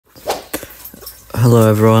Hello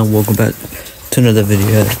everyone, welcome back to another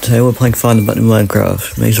video. Today we're playing Find the Button in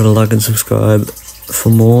Minecraft. Make sure to like and subscribe for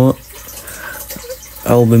more.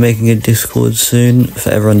 I will be making a Discord soon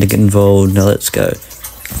for everyone to get involved. Now let's go.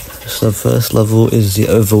 So the first level is the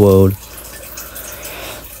overworld.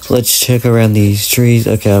 Let's check around these trees.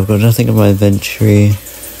 Okay, I've got nothing in my inventory.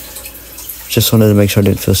 Just wanted to make sure I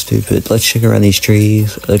didn't feel stupid. Let's check around these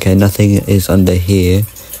trees. Okay, nothing is under here.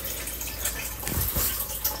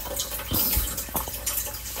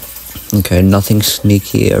 Okay, nothing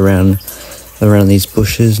sneaky around these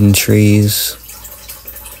bushes and trees.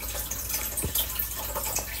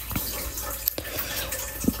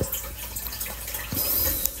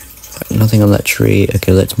 Nothing on that tree.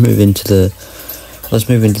 Okay, let's move into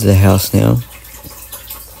the house now.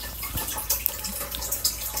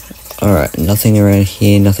 Alright, nothing around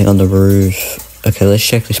here, nothing on the roof. Okay, let's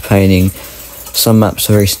check this painting. Some maps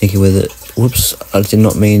are very sneaky with it. Whoops, I did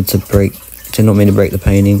not mean to break the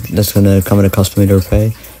painting. That's gonna come at a cost for me to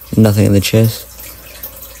repay. Nothing in the chest.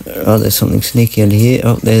 Oh, there's something sneaky under here.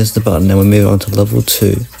 Oh, there's the button. Now we move on to level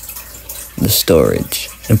 2. The storage.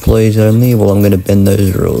 Employees only. Well, I'm gonna bend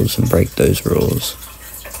those rules and break those rules.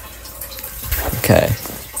 Okay.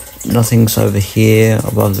 Nothing's over here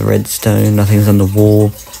above the redstone. Nothing's on the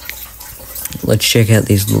wall. Let's check out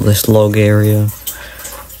this log area.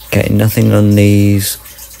 Okay, nothing on these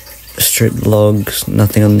strip logs,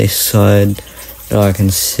 nothing on this side that I can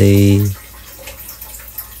see.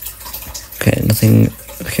 Okay,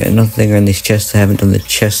 nothing around these chests. I haven't done the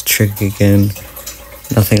chest trick again.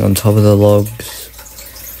 Nothing on top of the logs.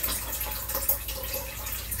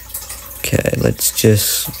 Okay, let's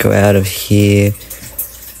just go out of here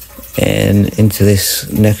and into this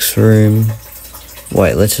next room.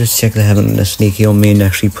 Wait, let's just check they haven't done a sneaky on me and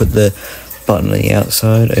actually put the button on the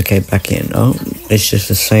outside. Okay, back in. Oh, it's just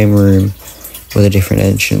the same room with a different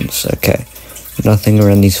entrance. Okay, nothing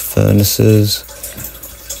around these furnaces.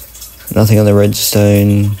 Nothing on the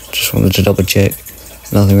redstone. Just wanted to double check.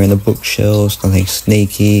 Nothing around the bookshelves. Nothing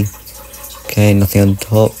sneaky. Okay, nothing on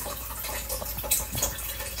top.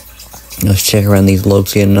 Let's check around these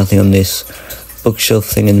logs here. Nothing on this bookshelf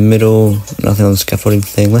thing in the middle. Nothing on the scaffolding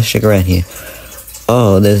thing. Let's check around here.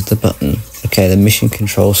 Oh, there's the button. Okay, the mission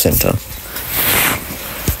control center.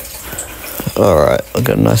 Alright, I've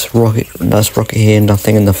got a nice rocket here,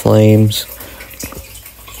 nothing in the flames.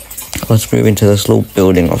 Let's move into this little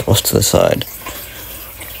building off to the side.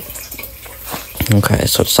 Okay,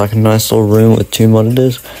 so it's like a nice little room with 2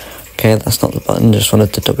 monitors. Okay, that's not the button, just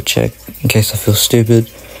wanted to double check in case I feel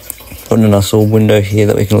stupid. Got a nice little window here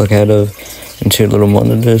that we can look out of, and 2 little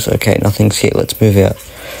monitors. Okay, nothing's here, let's move out.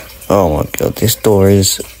 Oh my god, this door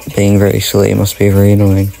is being very silly, it must be very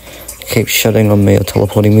annoying. It keeps shutting on me or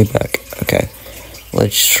teleporting me back. Okay,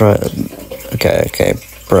 let's try. Okay,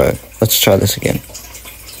 bro, let's try this again.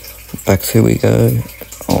 Back through we go.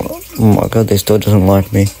 Oh my god, this door doesn't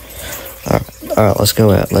like me. Alright, let's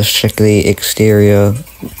go out. Let's check the exterior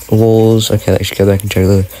walls. Okay, let's go back and check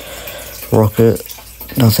the rocket.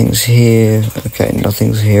 Nothing's here. Okay,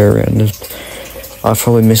 nothing's here around us. I've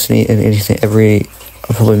probably missed anything.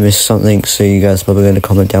 I probably missed something, so you guys are probably going to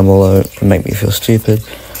comment down below and make me feel stupid.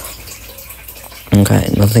 Okay,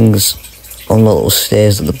 nothing's on the little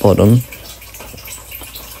stairs at the bottom.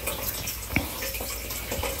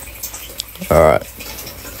 Alright,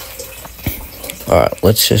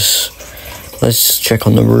 let's check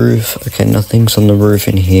on the roof. Okay, nothing's on the roof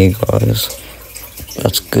in here, guys.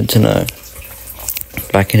 That's good to know.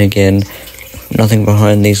 Back in again. Nothing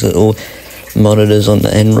behind these little monitors on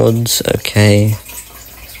the end rods. Okay.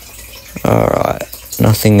 Alright,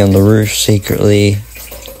 nothing on the roof secretly.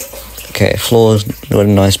 Okay, floor's got a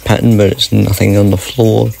nice pattern, but it's nothing on the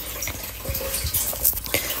floor.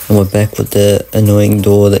 And we're back with the annoying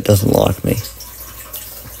door that doesn't like me.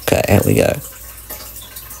 Okay, out we go.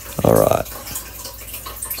 Alright.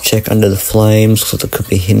 Check under the flames, because it could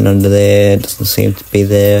be hidden under there. It doesn't seem to be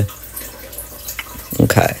there.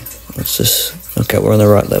 Okay, okay, we're on the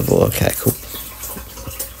right level. Okay, cool.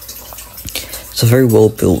 It's a very well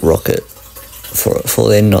built rocket for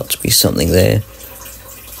there not to be something there.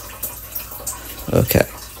 Okay.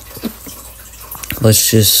 Let's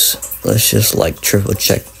just like triple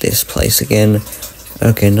check this place again.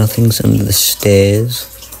 Okay, nothing's under the stairs.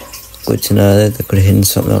 Good to know that they could have hidden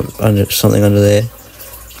something under there.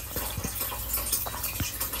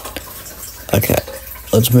 Okay.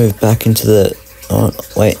 Let's move back into the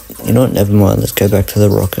wait, you know what, never mind, let's go back to the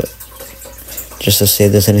rocket. Just to see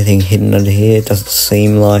if there's anything hidden under here. It doesn't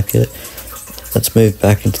seem like it. Let's move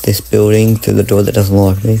back into this building through the door that doesn't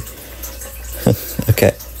like me.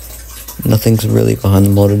 Okay. Nothing's really behind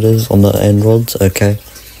the monitors on the end rods. Okay.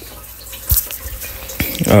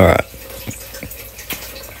 Alright.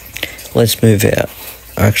 Let's move out.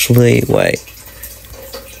 Actually, wait.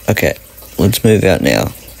 Okay, let's move out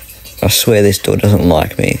now. I swear this door doesn't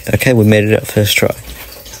like me. Okay, we made it out first try.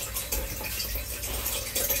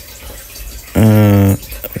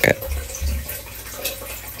 Okay.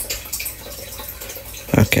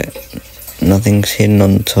 Okay. Nothing's hidden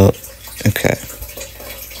on the top. Okay.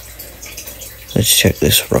 Let's check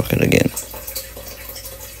this rocket again.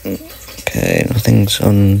 Okay, nothing's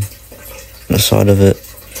on the side of it.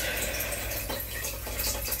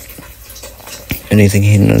 Anything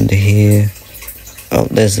hidden under here? Oh,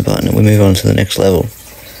 there's the button. We move on to the next level.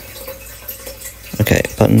 Okay,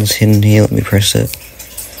 button's hidden here. Let me press it.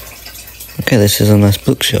 Okay, this is a nice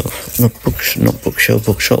bookshelf. Not bookshelf,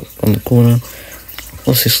 bookshop on the corner.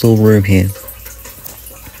 What's this little room here?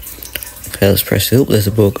 Okay, let's press it. Oh, there's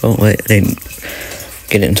a book. Oh, wait, I didn't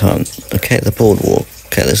get it in time. Okay, the boardwalk.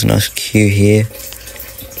 Okay, there's a nice queue here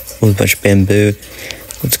with a bunch of bamboo.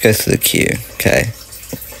 Let's go through the queue. Okay.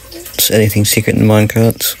 Is anything secret in the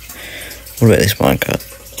minecarts? What about this minecart?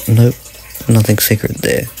 Nope. Nothing secret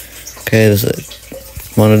there. Okay, there's a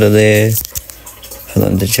monitor there. For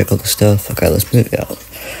them to check all the stuff. Okay, let's move out.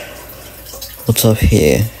 What's up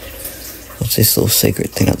here? What's this little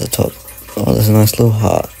secret thing at the top? Oh, there's a nice little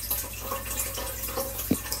heart.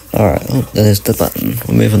 Alright, oh, there's the button.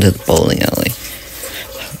 We'll move on to the bowling alley.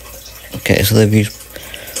 Okay, so they've used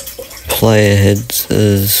player heads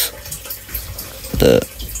as the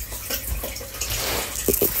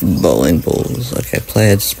bowling balls. Okay, player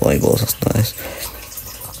heads as bowling balls, that's nice.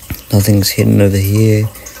 Nothing's hidden over here.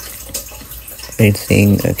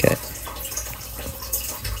 Anything, okay.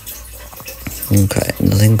 Okay,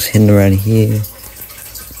 nothing's hidden around here.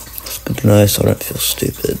 It's good to know so I don't feel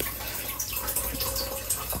stupid.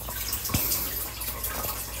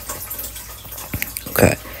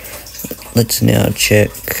 Okay, let's now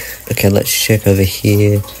check. Okay, let's check over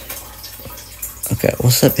here. Okay,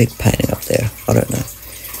 what's that big painting up there? I don't know.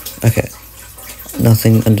 Okay,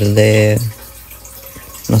 nothing under there.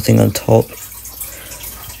 Nothing on top.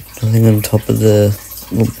 Nothing on top of the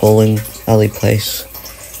little bowling alley place.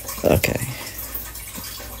 Okay.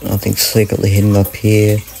 Nothing secretly hidden up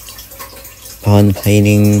here. Behind the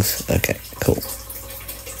paintings. Okay, cool.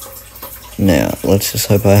 Now, let's just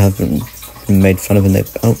hope I haven't been made fun of in there.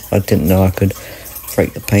 Oh, I didn't know I could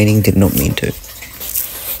break the painting. Did not mean to.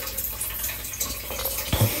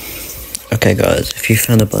 Okay, guys, if you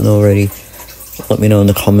found the button already, let me know in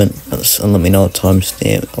the comments and let me know a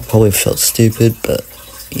timestamp. I probably felt stupid, but,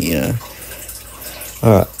 you know.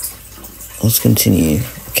 Alright, let's continue.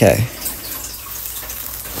 Okay.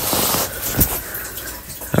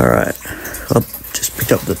 Alright, I just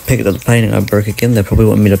picked up the painting I broke again. They probably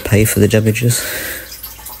want me to pay for the damages.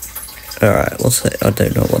 Alright, what's that? I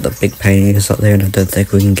don't know what the big painting is up there, and I don't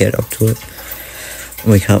think we can get up to it.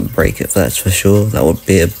 We can't break it, that's for sure. That would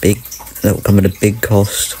come at a big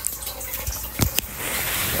cost.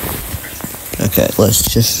 Okay, let's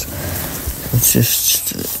just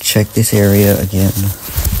check this area again.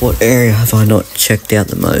 What area have I not checked out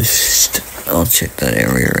the most? I'll check that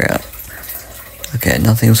area out. Okay,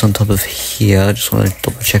 nothing's on top of here. I just want to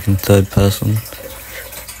double check in third person.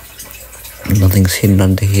 Nothing's hidden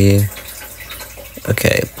under here.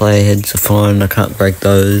 Okay, player heads are fine. I can't break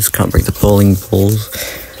those. Can't break the bowling balls.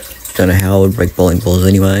 Don't know how I would break bowling balls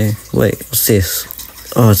anyway. Wait, what's this?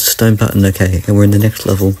 Oh, it's a stone button. Okay, and we're in the next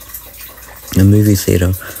level. A movie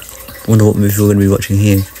theatre. Wonder what movie we're going to be watching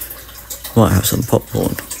here. Might have some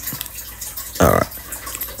popcorn. Alright,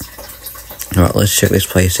 let's check this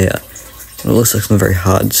place out. It looks like some very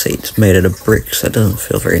hard seats made out of bricks. That doesn't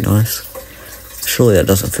feel very nice. Surely that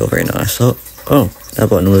doesn't feel very nice. Oh, that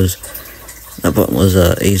button was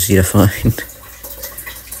easy to find.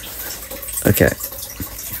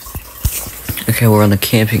 Okay, we're on a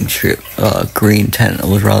camping trip. Green tent. I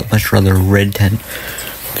would much rather a red tent,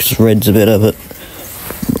 because red's a bit of it.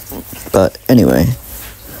 But anyway,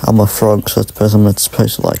 I'm a frog, so it's the person that's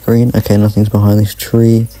supposed to like green. Okay, nothing's behind this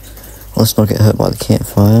tree. Let's not get hurt by the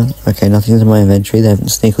campfire. Okay, nothing's in my inventory. They haven't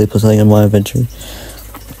sneakily put something in my inventory.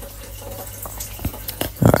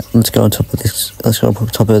 Alright, let's go on top of this. Let's go on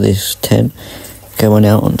top of this tent. Going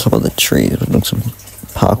out on top of the trees. We're doing some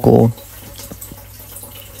parkour.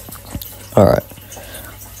 Alright.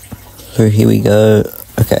 So here we go.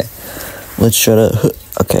 Okay. Let's try to...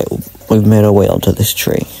 Okay, we've made our way onto this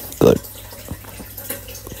tree. Good.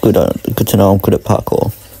 Good to know I'm good at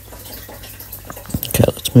parkour. Okay,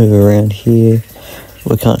 let's move around here.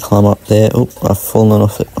 We can't climb up there. Oh, I've fallen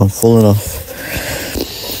off it. I'm falling off.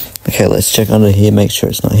 Okay, let's check under here, make sure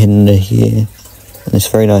it's not hidden under here. And this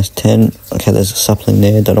very nice tent. Okay, there's a sapling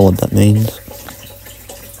there. Don't know what that means.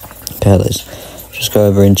 Okay, let's just go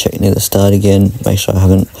over and check near the start again, make sure I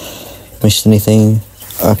haven't missed anything.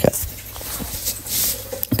 Okay,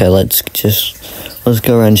 let's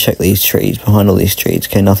go around and check these trees, behind all these trees.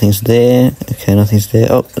 Okay, nothing's there. Okay, nothing's there.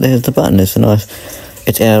 Oh, there's the button. It's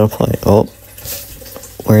it's out of play. Oh,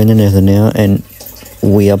 we're in the nether now, and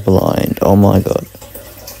we are blind. Oh my god.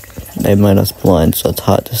 They made us blind, so it's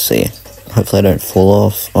hard to see. Hopefully I don't fall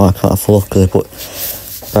off. Oh, I can't fall off because I put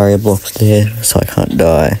barrier blocks there, so I can't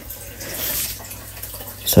die.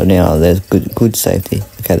 So now there's good safety.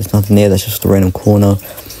 Okay, there's nothing there. That's just a random corner.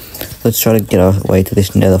 Let's try to get our way to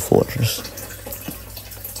this nether fortress.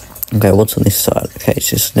 Okay, what's on this side? Okay, it's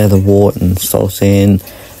just nether wart and soul sand.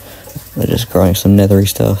 They're just growing some nethery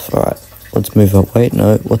stuff. Alright, let's move up. Wait,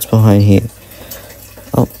 no, what's behind here?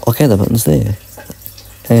 Oh, okay, the button's there.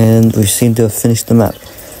 And we seem to have finished the map.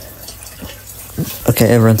 Okay,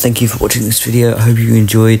 everyone, thank you for watching this video. I hope you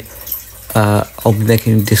enjoyed. I'll be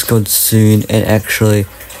making a Discord soon, and actually,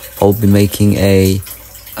 I'll be making a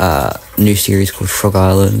new series called Frog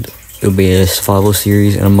Island. It'll be a survival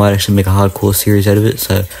series, and I might actually make a hardcore series out of it,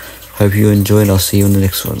 so hope you enjoy, and I'll see you in the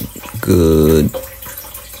next one. Goodbye.